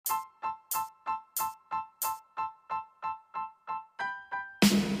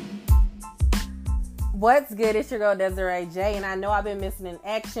What's good? It's your girl Desiree J, and I know I've been missing in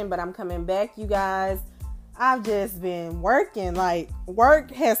action, but I'm coming back, you guys. I've just been working.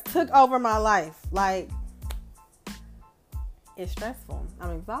 Work has took over my life. It's stressful.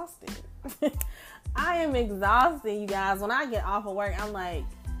 I'm exhausted. I am exhausted, you guys. When I get off of work, I'm like,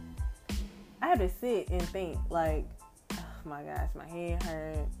 I have to sit and think, oh my gosh, my head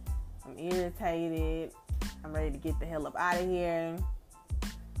hurt. I'm irritated. I'm ready to get the hell up out of here.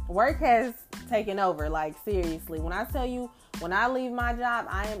 Work has taken over, seriously. When I tell you, when I leave my job,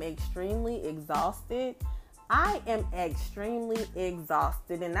 I am extremely exhausted. And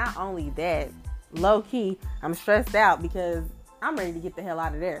not only that, low key, I'm stressed out because I'm ready to get the hell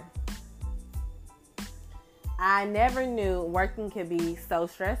out of there. I never knew working could be so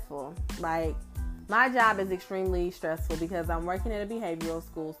stressful. My job is extremely stressful because I'm working at a behavioral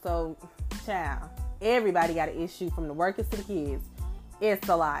school. So, child, everybody got an issue from the workers to the kids. It's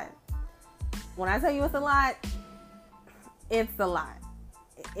a lot. When I tell you it's a lot, it's a lot.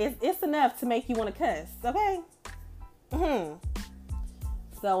 It's enough to make you want to cuss, okay?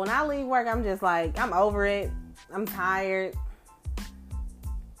 So when I leave work, I'm just I'm over it. I'm tired.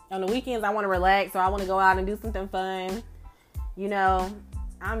 On the weekends, I want to relax, or I want to go out and do something fun.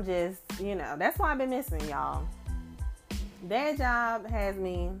 I'm just, that's why I've been missing y'all. That job has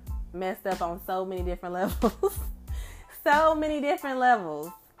me messed up on so many different levels. So many different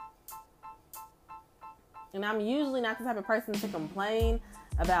levels. And I'm usually not the type of person to complain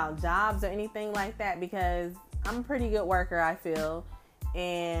about jobs or anything like that because I'm a pretty good worker, I feel.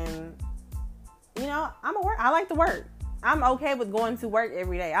 And, I like to work. I'm okay with going to work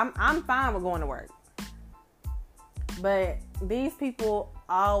every day. I'm fine with going to work. But these people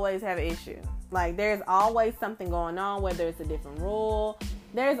always have an issue. There's always something going on, whether it's a different rule.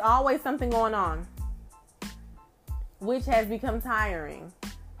 There's always something going on, which has become tiring.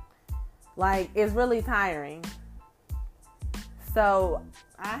 It's really tiring. So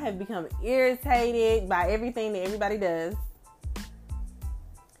I have become irritated by everything that everybody does.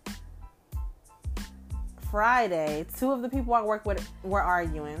 Friday, 2 of the people I work with were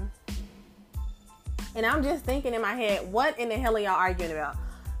arguing. And I'm just thinking in my head, what in the hell are y'all arguing about?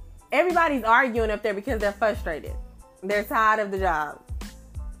 Everybody's arguing up there because they're frustrated. They're tired of the job.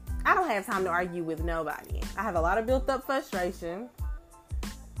 I don't have time to argue with nobody. I have a lot of built up frustration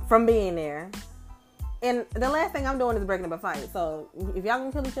from being there. And the last thing I'm doing is breaking up a fight. So if y'all can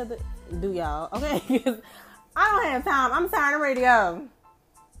kill each other, do y'all, okay? Because I don't have time. I'm tired. I'm ready to go.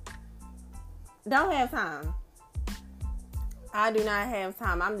 Don't have time. I do not have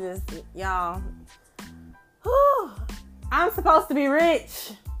time. I'm just, y'all. I'm supposed to be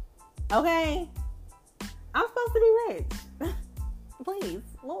rich. Okay? I'm supposed to be rich. Please,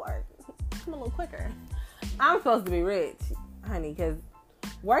 Lord, come a little quicker. I'm supposed to be rich, honey, because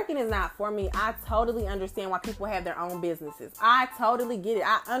working is not for me. I totally understand why people have their own businesses. I totally get it.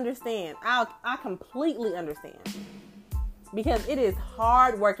 I understand. I completely understand. Because it is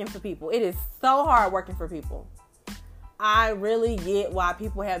hard working for people. It is so hard working for people. I really get why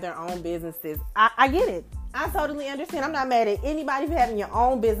people have their own businesses. I get it. I totally understand. I'm not mad at anybody for having your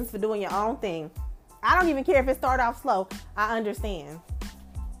own business, for doing your own thing. I don't even care if it started off slow. I understand.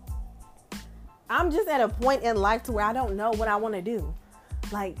 I'm just at a point in life to where I don't know what I want to do.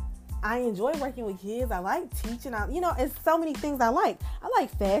 I enjoy working with kids. I like teaching. It's so many things I like. I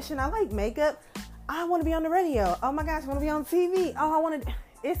like fashion. I like makeup. I want to be on the radio. Oh my gosh, I want to be on TV.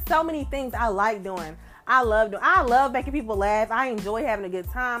 It's so many things I like doing. I love making people laugh. I enjoy having a good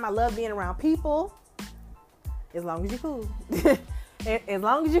time. I love being around people. As long as you're cool. As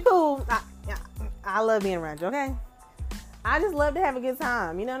long as you're cool. I love being around you, okay? I just love to have a good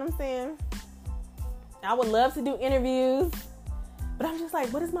time. You know what I'm saying? I would love to do interviews. But I'm just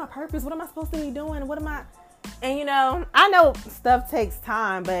what is my purpose? What am I supposed to be doing? And I know stuff takes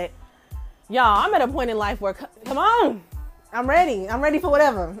time, but y'all, I'm at a point in life where, come on, I'm ready. I'm ready for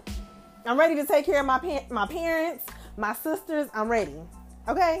whatever. I'm ready to take care of my parents, my sisters. I'm ready.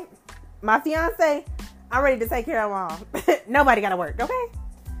 Okay? My fiance, I'm ready to take care of them all. Nobody got to work, okay?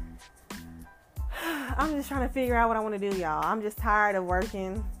 I'm just trying to figure out what I want to do, y'all. I'm just tired of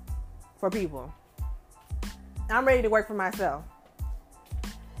working for people. I'm ready to work for myself.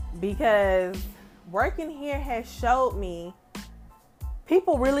 Because working here has showed me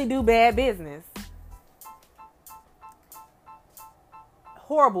people really do bad business.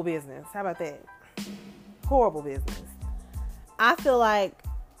 Horrible business. How about that? Horrible business. I feel like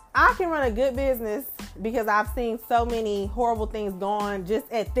I can run a good business because I've seen so many horrible things going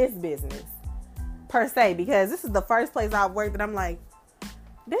just at this business per se. Because this is the first place I've worked that I'm like,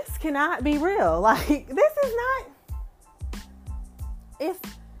 this cannot be real. This is not. It's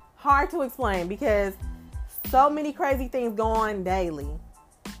hard to explain because so many crazy things going on daily.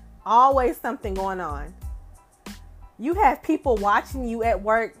 Always something going on. You have people watching you at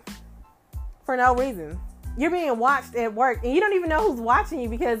work for no reason. You're being watched at work and you don't even know who's watching you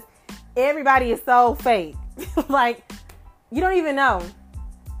because everybody is so fake. Like, you don't even know.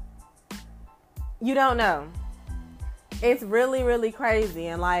 You don't know. It's really, really crazy.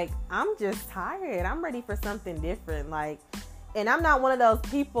 And like, I'm just tired. I'm ready for something different. Like, and I'm not one of those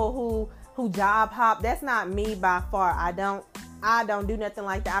people who job hop. That's not me by far. I don't do nothing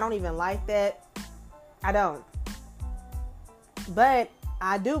like that. I don't even like that. I don't. But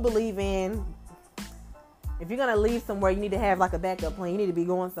I do believe in, if you're going to leave somewhere, you need to have like a backup plan. You need to be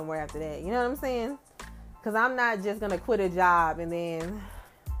going somewhere after that. You know what I'm saying? Because I'm not just going to quit a job and then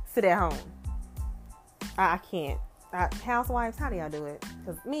sit at home. I can't. Housewives, how do y'all do it?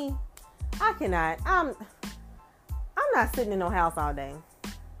 Because me, I cannot. I'm not sitting in no house all day.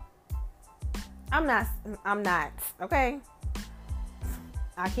 I'm not. Okay?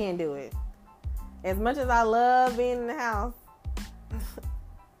 I can't do it. As much as I love being in the house,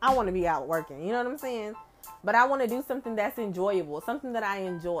 I want to be out working. You know what I'm saying? But I want to do something that's enjoyable, something that I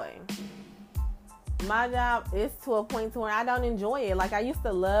enjoy. My job is to a point to where I don't enjoy it. Like, I used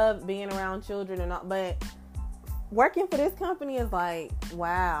to love being around children and all, but working for this company is like,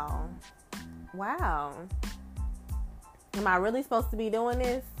 wow. Am I really supposed to be doing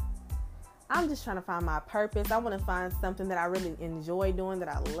this? I'm just trying to find my purpose. I want to find something that I really enjoy doing, that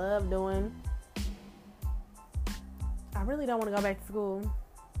I love doing. I really don't want to go back to school.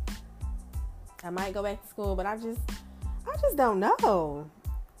 I might go back to school, but I just don't know.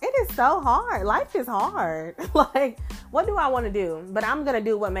 It is so hard. Life is hard. Like, what do I want to do? But I'm going to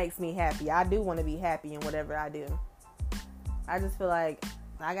do what makes me happy. I do want to be happy in whatever I do. I just feel like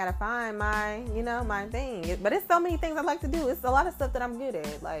I got to find my thing. But it's so many things I like to do. It's a lot of stuff that I'm good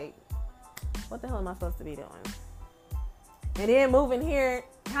at. Like, what the hell am I supposed to be doing? And then moving here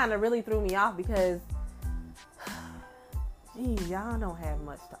kind of really threw me off because, geez, y'all don't have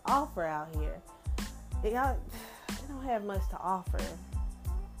much to offer out here. Y'all don't have much to offer.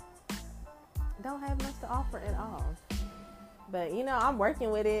 Don't have much to offer at all. But, I'm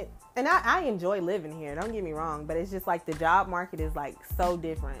working with it. And I enjoy living here. Don't get me wrong. But it's just like the job market is like so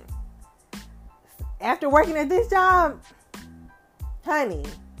different. After working at this job, honey,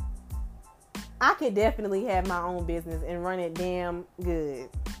 I could definitely have my own business and run it damn good.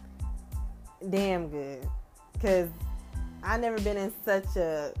 Damn good. Because I never been in such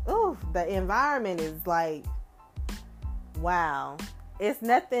the environment is like, wow. It's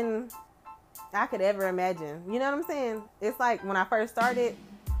nothing I could ever imagine. You know what I'm saying? It's like when I first started,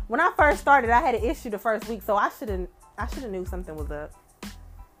 I had an issue the first week, so I should have knew something was up.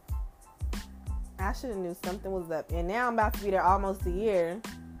 I should have knew something was up. And now I'm about to be there almost a year.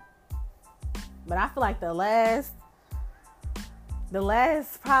 But I feel like the last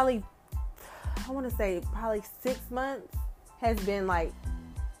probably, I want to say probably 6 months has been like,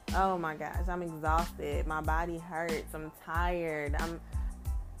 oh my gosh, I'm exhausted. My body hurts. I'm tired.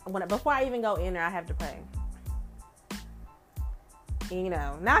 Before I even go in there, I have to pray.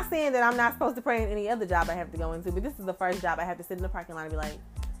 Not saying that I'm not supposed to pray in any other job I have to go into, but this is the first job I have to sit in the parking lot and be like,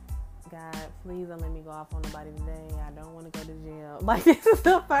 God, please don't let me go off on nobody today. I don't want to go to jail. Like, this is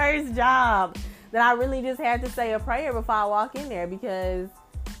the first job that I really just had to say a prayer before I walk in there because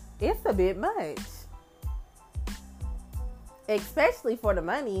it's a bit much. Especially for the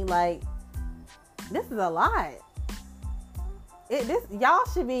money. Like, this is a lot. Y'all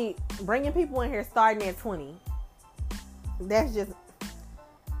should be bringing people in here starting at 20. That's just,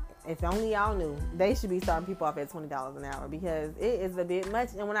 if only y'all knew, they should be starting people off at $20 an hour because it is a bit much.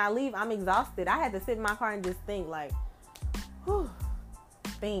 And when I leave, I'm exhausted. I had to sit in my car and just think like, whew,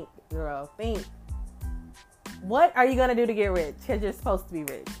 think, girl, think. What are you going to do to get rich? Because you're supposed to be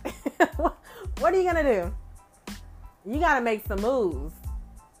rich. What are you going to do? You got to make some moves.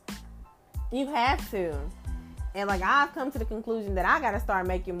 You have to. And like, I've come to the conclusion that I got to start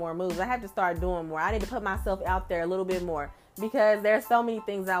making more moves. I have to start doing more. I need to put myself out there a little bit more because there's so many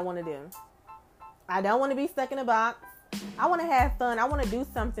things I want to do. I don't want to be stuck in a box. I want to have fun. I want to do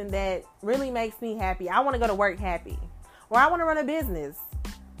something that really makes me happy. I want to go to work happy. Or I want to run a business.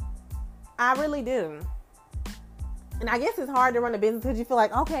 I really do. And I guess it's hard to run a business because you feel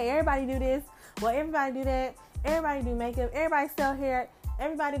like, okay, everybody do this. Well, everybody do that. Everybody do makeup. Everybody sell hair.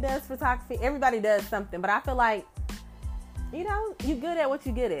 Everybody does photography. Everybody does something. But I feel like, you're good at what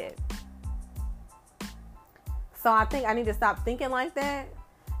you're good at. So I think I need to stop thinking like that.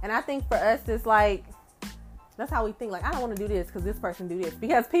 And I think for us, it's like, that's how we think. Like, I don't want to do this because this person do this.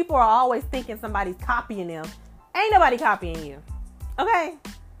 Because people are always thinking somebody's copying them. Ain't nobody copying you. Okay?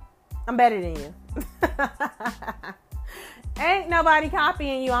 I'm better than you. Ain't nobody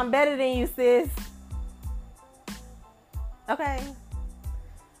copying you. I'm better than you, sis. Okay.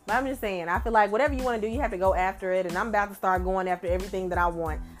 But I'm just saying, I feel like whatever you want to do, you have to go after it. And I'm about to start going after everything that I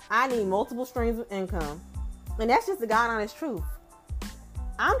want. I need multiple streams of income. And that's just the God honest truth.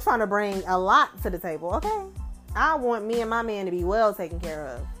 I'm trying to bring a lot to the table, okay? I want me and my man to be well taken care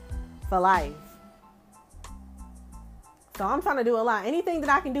of for life. So I'm trying to do a lot. Anything that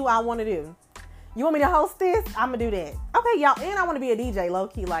I can do, I want to do. You want me to host this? I'm going to do that. Okay, y'all. And I want to be a DJ,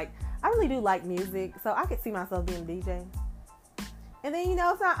 low-key. Like, I really do like music. So I could see myself being a DJ. And then,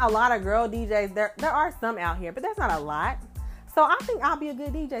 it's not a lot of girl DJs. There are some out here, but that's not a lot. So I think I'll be a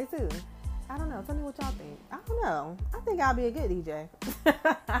good DJ, too. I don't know. Tell me what y'all think. I don't know. I think I'll be a good DJ.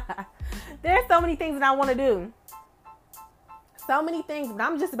 There's so many things that I want to do. So many things, but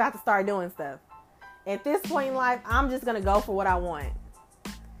I'm just about to start doing stuff. At this point in life, I'm just going to go for what I want.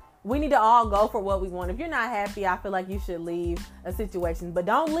 We need to all go for what we want. If you're not happy, I feel like you should leave a situation. But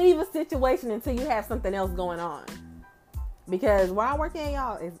don't leave a situation until you have something else going on. Because where I work at,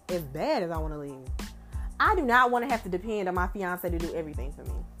 y'all, is as bad as I want to leave. I do not want to have to depend on my fiance to do everything for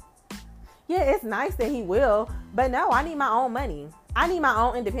me. Yeah, it's nice that he will. But no, I need my own money. I need my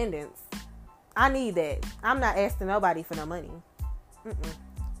own independence. I need that. I'm not asking nobody for no money.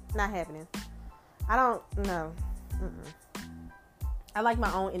 Not happening. I don't know. I like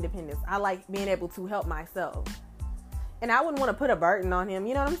my own independence. I like being able to help myself. And I wouldn't want to put a burden on him.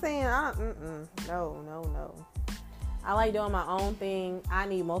 You know what I'm saying? No. I like doing my own thing. I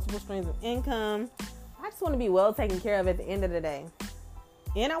need multiple streams of income. I just want to be well taken care of at the end of the day.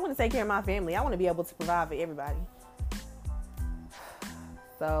 And I want to take care of my family. I want to be able to provide for everybody.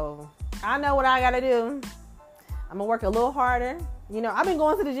 So I know what I got to do. I'm going to work a little harder. I've been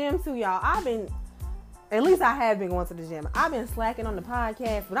going to the gym too, y'all. At least I have been going to the gym. I've been slacking on the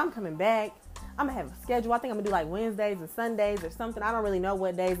podcast, but I'm coming back. I'm going to have a schedule. I think I'm going to do like Wednesdays and Sundays or something. I don't really know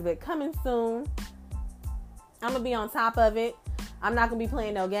what days, but coming soon. I'm going to be on top of it. I'm not going to be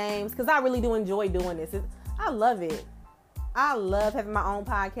playing no games because I really do enjoy doing this. I love it. I love having my own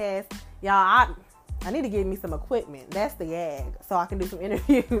podcast. Y'all, I need to get me some equipment. That's the gag. So I can do some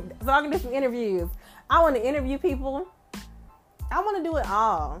interviews. I want to interview people. I want to do it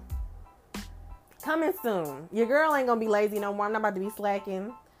all. Coming soon. Your girl ain't going to be lazy no more. I'm not about to be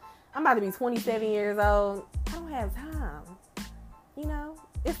slacking. I'm about to be 27 years old. I don't have time.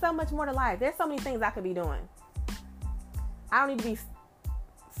 It's so much more to life. There's so many things I could be doing. I don't need to be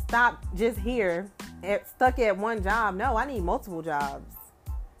stopped just here, stuck at one job. No, I need multiple jobs.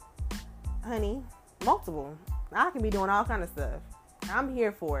 Honey, multiple. I can be doing all kind of stuff. I'm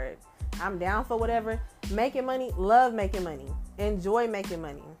here for it. I'm down for whatever. Making money, love making money. Enjoy making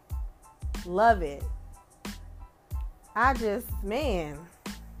money. Love it.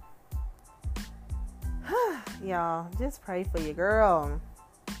 Y'all, just pray for your girl.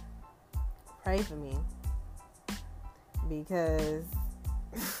 Pray for me. Because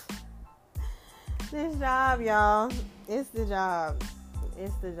this job, y'all, it's the job.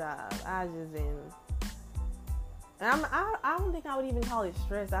 I just been, and I don't think I would even call it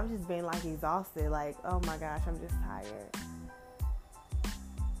stress. I've just been like exhausted. Like, oh my gosh, I'm just tired.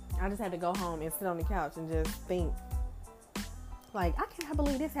 I just had to go home and sit on the couch and just think. Like, I cannot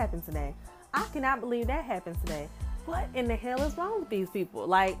believe this happened today. I cannot believe that happened today. What in the hell is wrong with these people?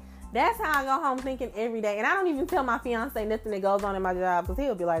 Like, that's how I go home thinking every day. And I don't even tell my fiance nothing that goes on in my job because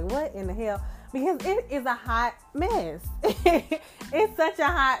he'll be like, what in the hell? Because it is a hot mess. It's such a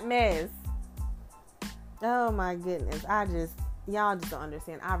hot mess. Oh my goodness. Y'all just don't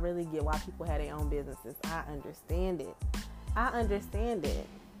understand. I really get why people have their own businesses. I understand it.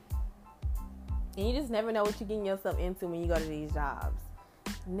 And you just never know what you're getting yourself into when you go to these jobs.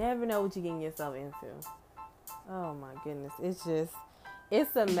 Never know what you're getting yourself into. Oh my goodness.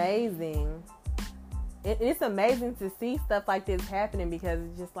 It's amazing. It's amazing to see stuff like this happening because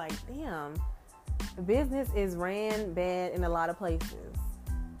it's just like, damn, business is ran bad in a lot of places.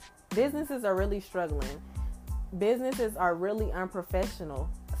 Businesses are really struggling. Businesses are really unprofessional.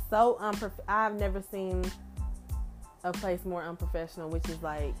 I've never seen a place more unprofessional, which is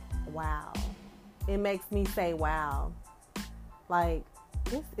like, wow. It makes me say, wow. Like,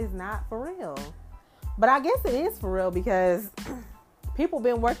 this is not for real. But I guess it is for real because people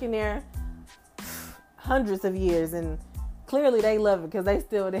been working there hundreds of years and clearly they love it because they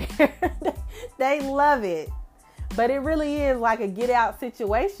still there. They love it. But it really is like a get out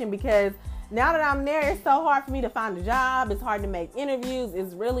situation because now that I'm there, it's so hard for me to find a job. It's hard to make interviews.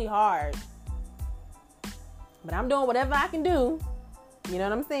 It's really hard. But I'm doing whatever I can do, you know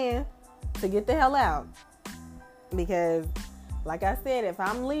what I'm saying, to get the hell out. Because Like I said, if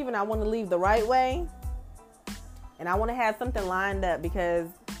I'm leaving, I want to leave the right way. And I want to have something lined up because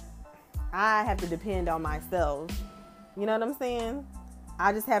I have to depend on myself. You know what I'm saying?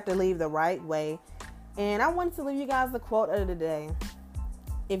 I just have to leave the right way. And I wanted to leave you guys the quote of the day.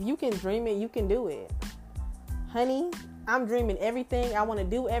 If you can dream it, you can do it. Honey, I'm dreaming everything. I want to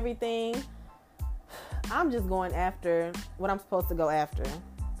do everything. I'm just going after what I'm supposed to go after.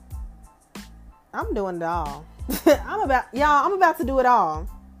 I'm doing it all. I'm about to do it all.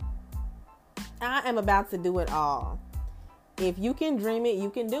 I am about to do it all. If you can dream it, you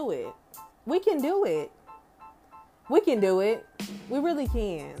can do it. We can do it. We can do it. We really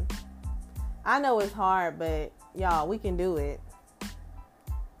can. I know it's hard, but y'all, we can do it.